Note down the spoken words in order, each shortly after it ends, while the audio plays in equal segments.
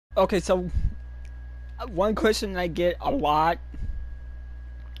Okay, so one question I get a lot,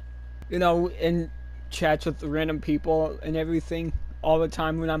 in chats with random people and everything all the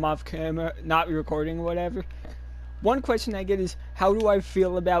time when I'm off camera, not recording or whatever. One question I get is, how do I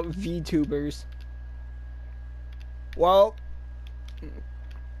feel about VTubers? Well,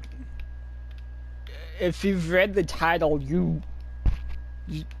 if you've read the title, you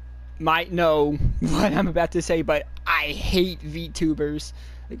might know what I'm about to say, but I hate VTubers.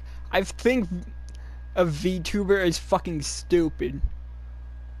 Like, I think a VTuber is fucking stupid.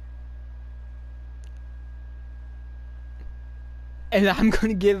 And I'm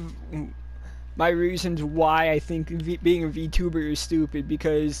gonna give my reasons why I think being a VTuber is stupid,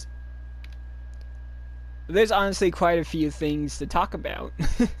 because there's honestly quite a few things to talk about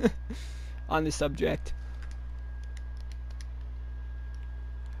on the subject.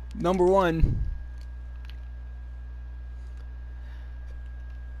 Number one,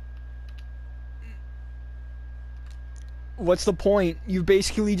 what's the point? You're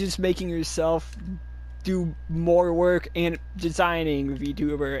basically just making yourself do more work and designing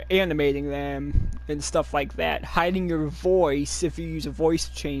VTuber, animating them, and stuff like that. Hiding your voice if you use a voice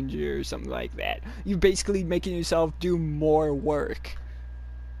changer or something like that. You're basically making yourself do more work.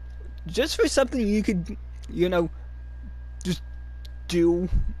 Just for something you could, just do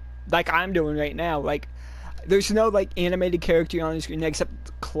like I'm doing right now. Like, there's no like animated character on the screen except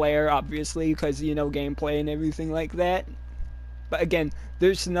Claire, obviously, because gameplay and everything like that. But again,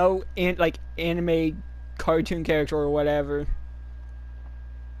 there's no anime cartoon character or whatever.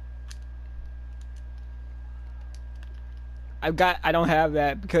 I don't have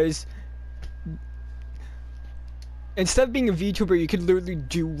that, because instead of being a VTuber, you could literally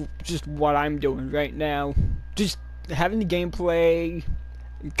do just what I'm doing right now. Just having the gameplay,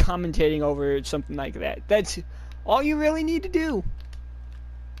 commentating over it, something like that. That's all you really need to do.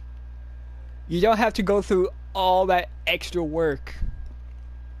 You don't have to go through all that extra work.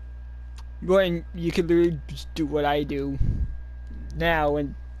 When you can literally just do what I do now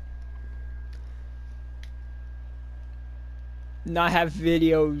and not have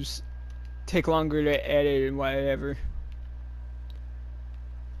videos take longer to edit and whatever.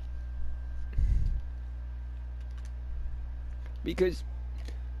 Because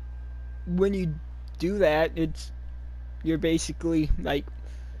when you do that, you're basically like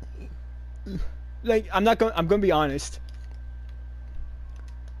I'm gonna be honest.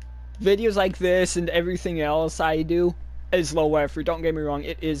 Videos like this and everything else I do is low effort. Don't get me wrong,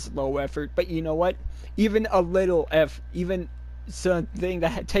 it is low effort. But you know what? Even a little even something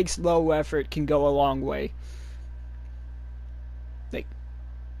that takes low effort can go a long way. Like,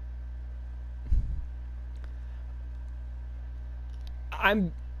 I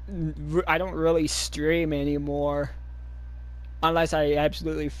don't really stream anymore unless I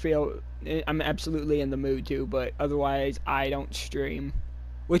absolutely feel I'm absolutely in the mood to. But otherwise, I don't stream,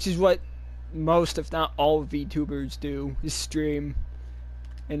 which is what most, if not all, VTubers do, is stream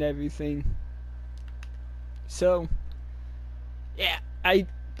and everything. So, yeah,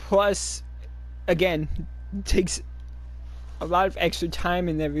 plus, again, it takes a lot of extra time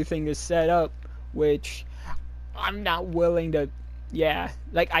and everything to set up, which I'm not willing to, yeah,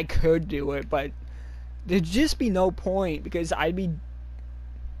 like, I could do it, but there'd just be no point, because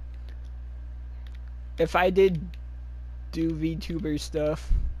if I did do VTuber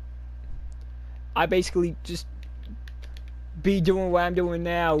stuff, I basically just be doing what I'm doing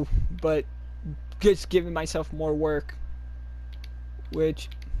now, but just giving myself more work, which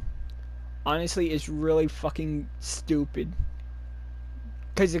honestly is really fucking stupid.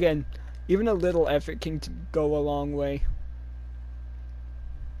 Because again, even a little effort can go a long way.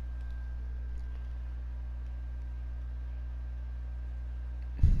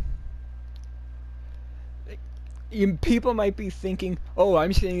 People might be thinking, oh,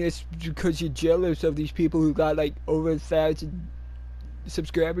 I'm saying this because you're jealous of these people who got like over 1,000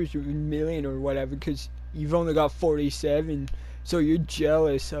 subscribers or a million or whatever, because you've only got 47, so you're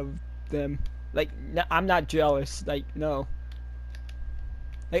jealous of them. Like, no, I'm not jealous. Like, no.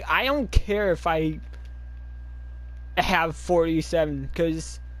 Like, I don't care if I have 47,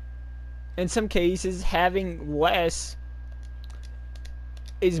 because in some cases having less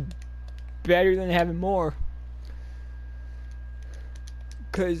is better than having more.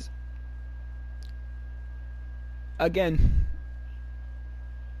 Because, again,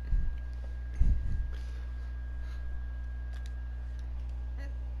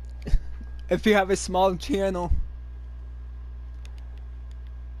 if you have a small channel,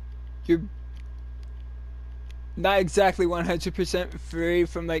 you're not exactly 100% free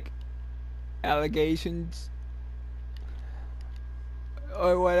from like allegations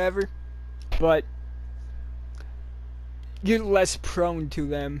or whatever, but you're less prone to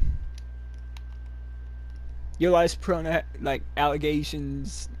them. You're less prone to like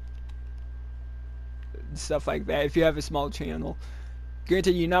allegations, stuff like that. If you have a small channel,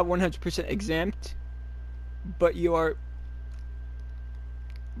 granted, you're not 100% exempt, but you are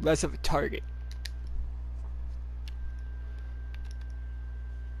less of a target.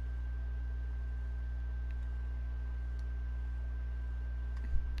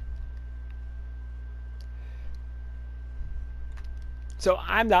 So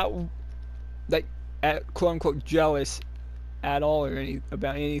I'm not like quote unquote jealous at all or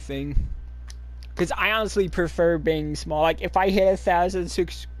about anything, because I honestly prefer being small. Like if I hit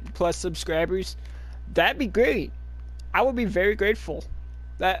 1,000+ subscribers, that'd be great. I would be very grateful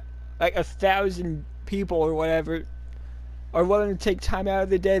that like 1,000 people or whatever are willing to take time out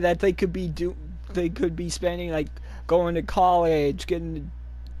of the day that they could be spending like going to college,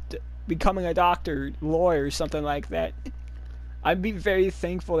 becoming a doctor, lawyer, something like that. I'd be very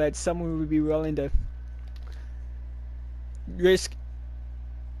thankful that someone would be willing to risk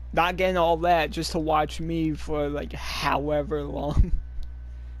not getting all that just to watch me for like however long.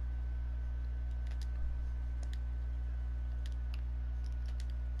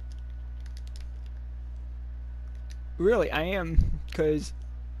 Really, I am, because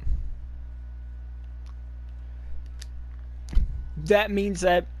that means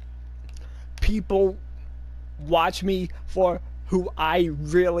that people watch me for who I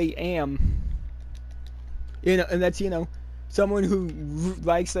really am. You know, and that's, you know, someone who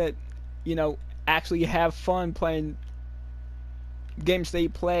likes that, you know, actually have fun playing games they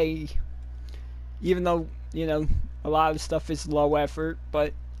play, even though, you know, a lot of stuff is low effort,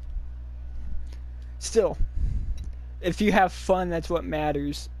 but still, if you have fun, that's what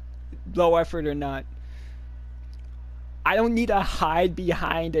matters, low effort or not. I don't need to hide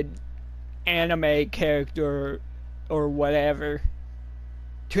behind an anime character or whatever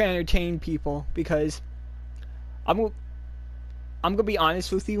to entertain people, because I'm gonna be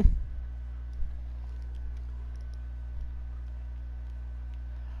honest with you.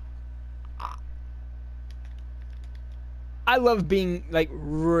 I love being like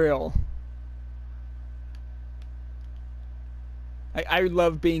real. I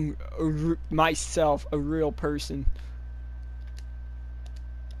love being myself, a real person.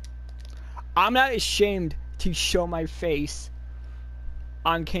 I'm not ashamed to show my face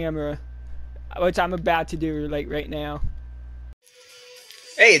on camera, which I'm about to do like right now.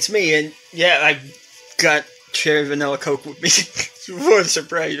 Hey, it's me, and yeah, I got cherry vanilla Coke with me. What a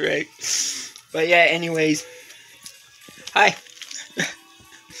surprise, right? But yeah, anyways, hi.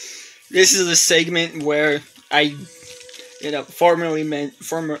 This is a segment where I, you know, formerly,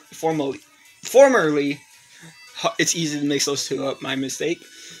 it's easy to mix those two up, my mistake.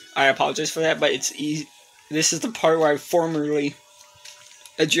 I apologize for that, but it's easy. This is the part where I formerly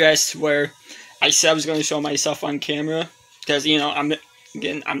addressed where I said I was going to show myself on camera, because, you know, I'm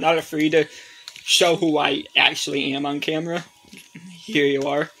not afraid to show who I actually am on camera. Here you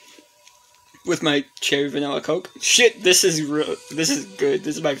are with my cherry vanilla Coke. Shit, this is good. This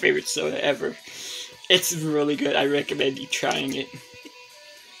is my favorite soda ever. It's really good. I recommend you trying it.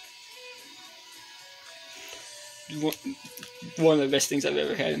 One of the best things I've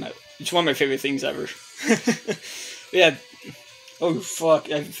ever had in my. It's one of my favorite things ever. Yeah. Oh fuck!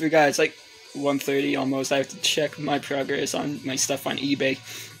 I forgot. It's like 1:30 almost. I have to check my progress on my stuff on eBay.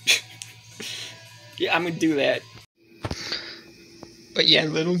 Yeah, I'm gonna do that. But yeah,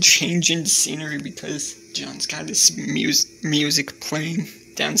 little change in scenery because John's got this music playing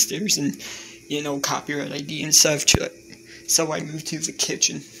downstairs, and you know, copyright ID and stuff. So I moved to the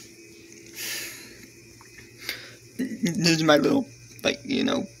kitchen. This is my little, like, you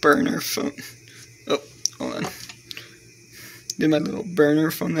know, burner phone. Oh, hold on. This is my little burner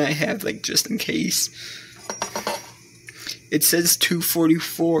phone that I have, like, just in case. It says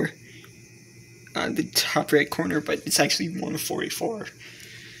 244 on the top right corner, but it's actually 144.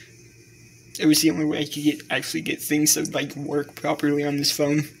 It was the only way I could actually get things to, like, work properly on this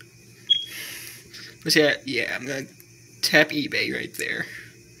phone. But yeah, I'm gonna tap eBay right there.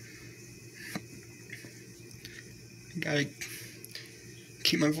 I gotta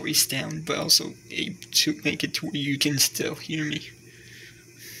keep my voice down, but also to make it to where you can still hear me.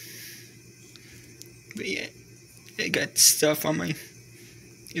 But yeah, I got stuff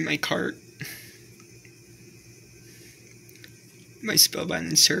in my cart. My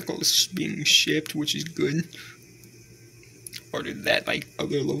Spellbound Circle is being shipped, which is good. Ordered that like a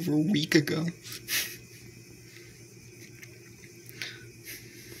little over a week ago.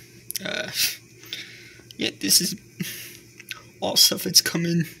 Yeah, this is all stuff that's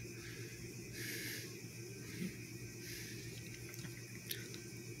coming.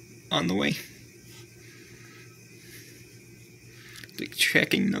 On the way. The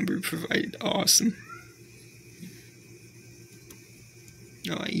tracking number provided. Awesome.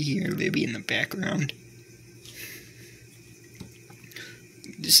 Oh, I hear Libby in the background.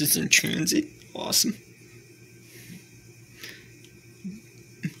 This is in transit. Awesome.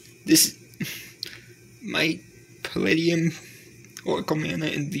 This, my Palladium, Oracle Mana,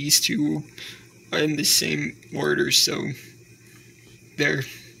 and these two are in the same order, so they're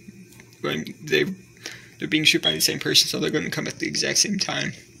being shipped by the same person, so they're going to come at the exact same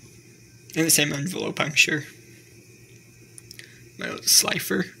time. In the same envelope, I'm sure. My little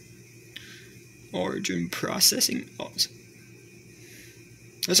Slifer. Origin processing. Oh,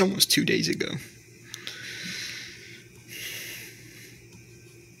 that's almost 2 days ago.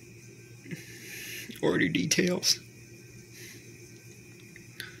 Order details.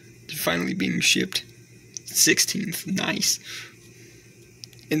 They're finally being shipped. 16th. Nice.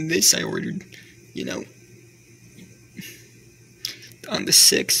 And this I ordered, you know, on the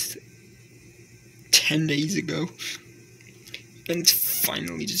 6th, 10 days ago. And it's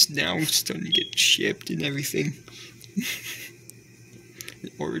finally just now starting to get shipped and everything.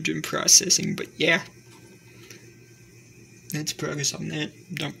 Origin processing, but yeah. That's progress on that.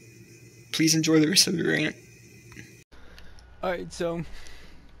 Please enjoy the rest of the rant. Alright, so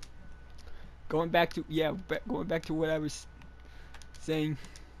going back to what I was saying.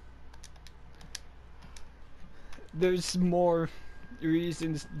 There's more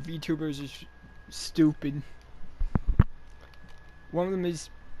reasons VTubers are stupid. One of them is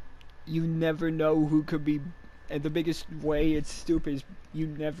you never know who could be, and the biggest way it's stupid is you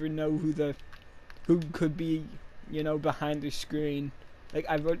never know who could be, you know, behind the screen. Like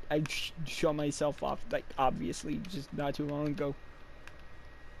I showed myself off, like obviously just not too long ago.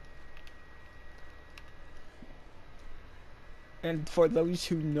 And for those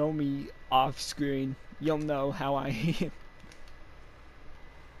who know me off screen, you'll know how I am.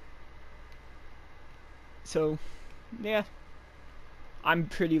 So, yeah. I'm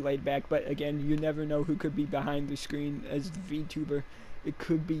pretty laid back, but again, you never know who could be behind the screen as a VTuber. It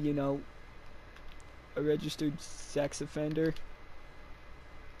could be, you know, a registered sex offender.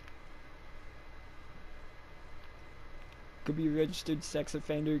 Could be a registered sex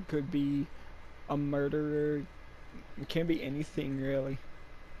offender, could be a murderer. It can be anything, really.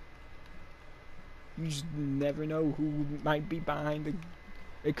 You just never know who might be behind it.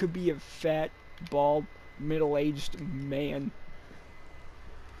 It could be a fat, bald, middle-aged man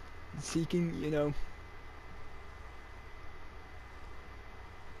seeking, you know,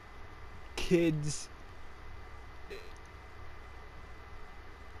 kids.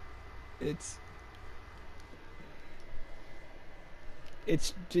 It's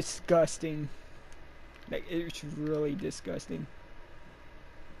disgusting. Like, it's really disgusting.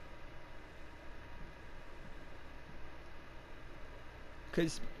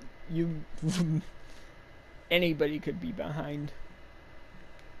 Because you anybody could be behind.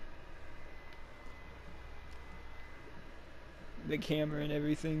 The camera and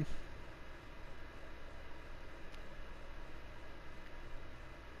everything.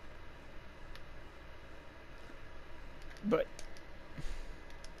 But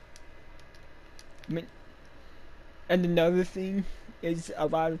I mean, and another thing is a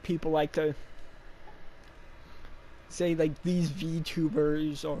lot of people like to say like these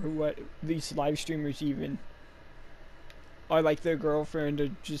VTubers or what these live streamers even are like their girlfriend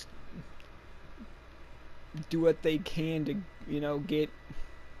to just do what they can to, you know, get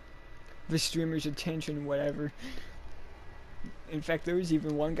the streamer's attention, whatever. In fact, there was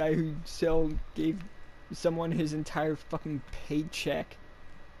even one guy who gave someone his entire fucking paycheck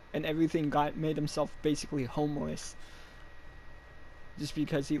and everything, made himself basically homeless just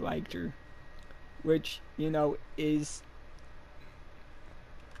because he liked her, which, you know, is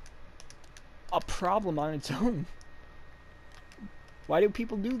a problem on its own. Why do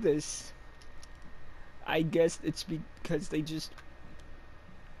people do this? I guess it's because they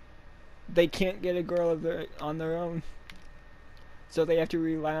can't get a girl on their own, so they have to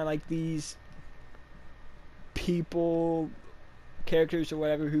rely on like these characters or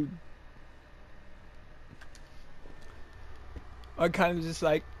whatever who are kind of just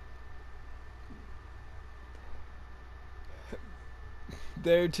like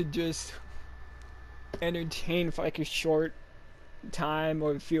there to just entertain for like a short time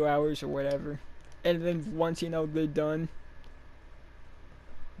or a few hours or whatever, and then once, you know, they're done,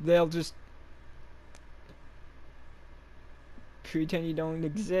 they'll just pretend you don't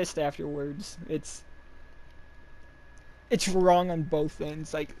exist afterwards. it's wrong on both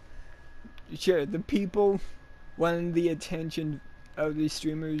ends. Like, sure, the people wanting the attention of the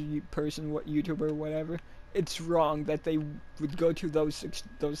streamer, person, what YouTuber, whatever. It's wrong that they would go to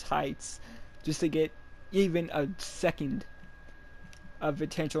those heights just to get even a second of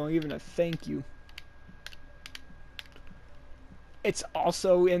attention or even a thank you. It's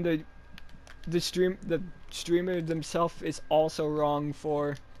also in the streamer themselves is also wrong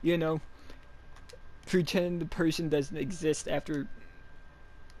for, you know, pretending the person doesn't exist after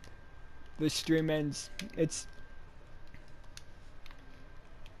the stream ends. It's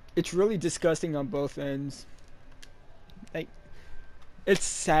really disgusting on both ends. Like, it's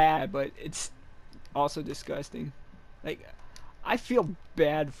sad, but it's also disgusting. Like, I feel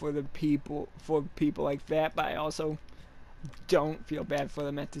bad for people like that, but I also don't feel bad for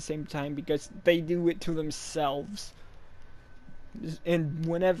them at the same time because they do it to themselves. And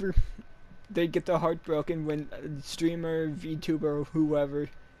whenever they get their heart broken when a streamer, VTuber, or whoever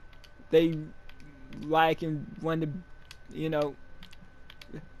they like and want to, you know,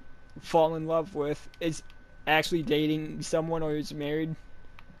 fall in love with is actually dating someone or is married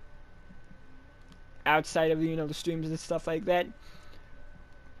outside of, you know, the streams and stuff like that,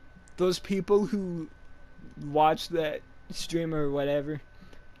 those people who watch that streamer or whatever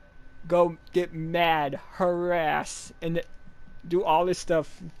go get mad, harass, and do all this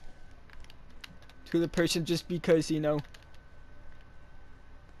stuff to the person just because, you know,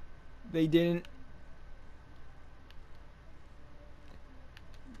 they didn't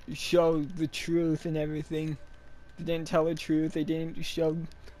show the truth and everything. They didn't tell the truth. They didn't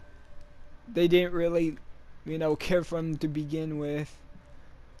really, you know, care for them to begin with.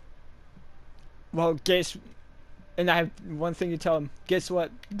 Well, and I have one thing to tell them. Guess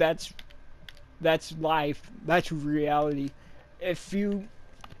what? That's life. That's reality.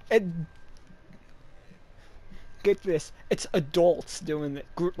 Get this. It's adults doing it.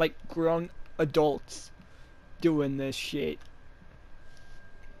 Like grown adults doing this shit.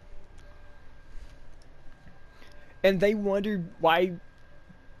 And they wonder why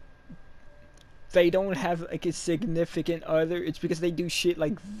they don't have like a significant other. It's because they do shit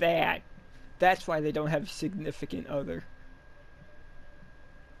like that. That's why they don't have a significant other.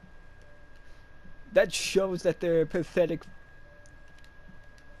 That shows that they're a pathetic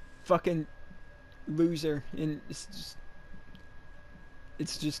fucking loser, and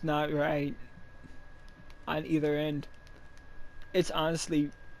it's just not right on either end. It's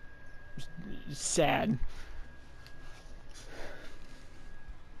honestly sad.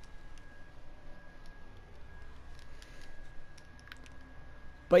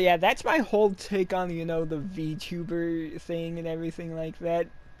 But yeah, that's my whole take on, you know, the VTuber thing and everything like that.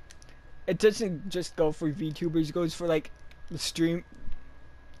 It doesn't just go for VTubers, it goes for like the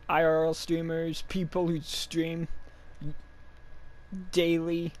IRL streamers, people who stream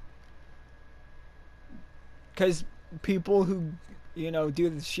daily. Because people who, you know, do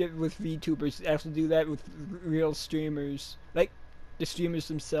the shit with VTubers actually do that with real streamers. Like, the streamers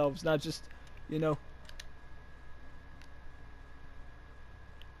themselves, not just, you know,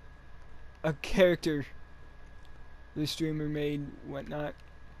 a character the streamer made, whatnot.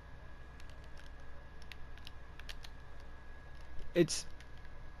 It's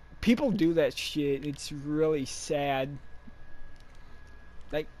people do that shit. It's really sad.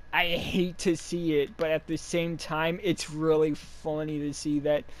 Like, I hate to see it, but at the same time, it's really funny to see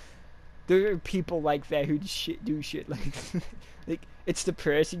that there are people like that who do shit like like, it's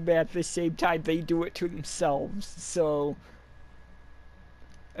depressing, but at the same time, they do it to themselves. So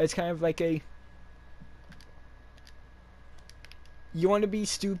it's kind of like a, you want to be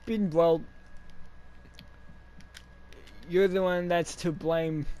stupid? Well, you're the one that's to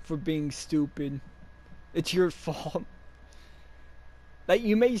blame for being stupid. It's your fault. Like,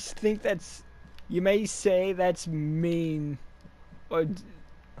 you may say that's mean or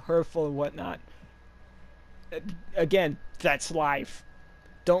hurtful and whatnot. Again, that's life.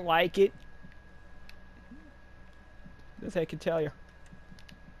 Don't like it? Nothing I can tell you.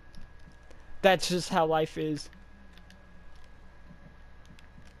 That's just how life is.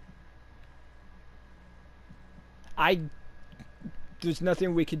 There's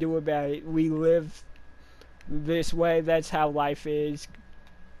nothing we can do about it. We live this way. That's how life is.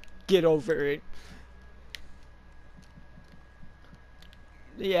 Get over it.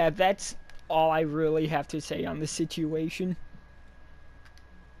 Yeah, that's all I really have to say on the situation.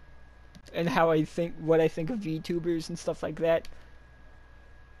 And what I think of VTubers and stuff like that.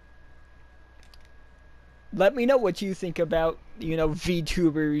 Let me know what you think about, you know,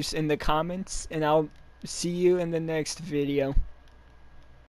 VTubers in the comments, and I'll see you in the next video.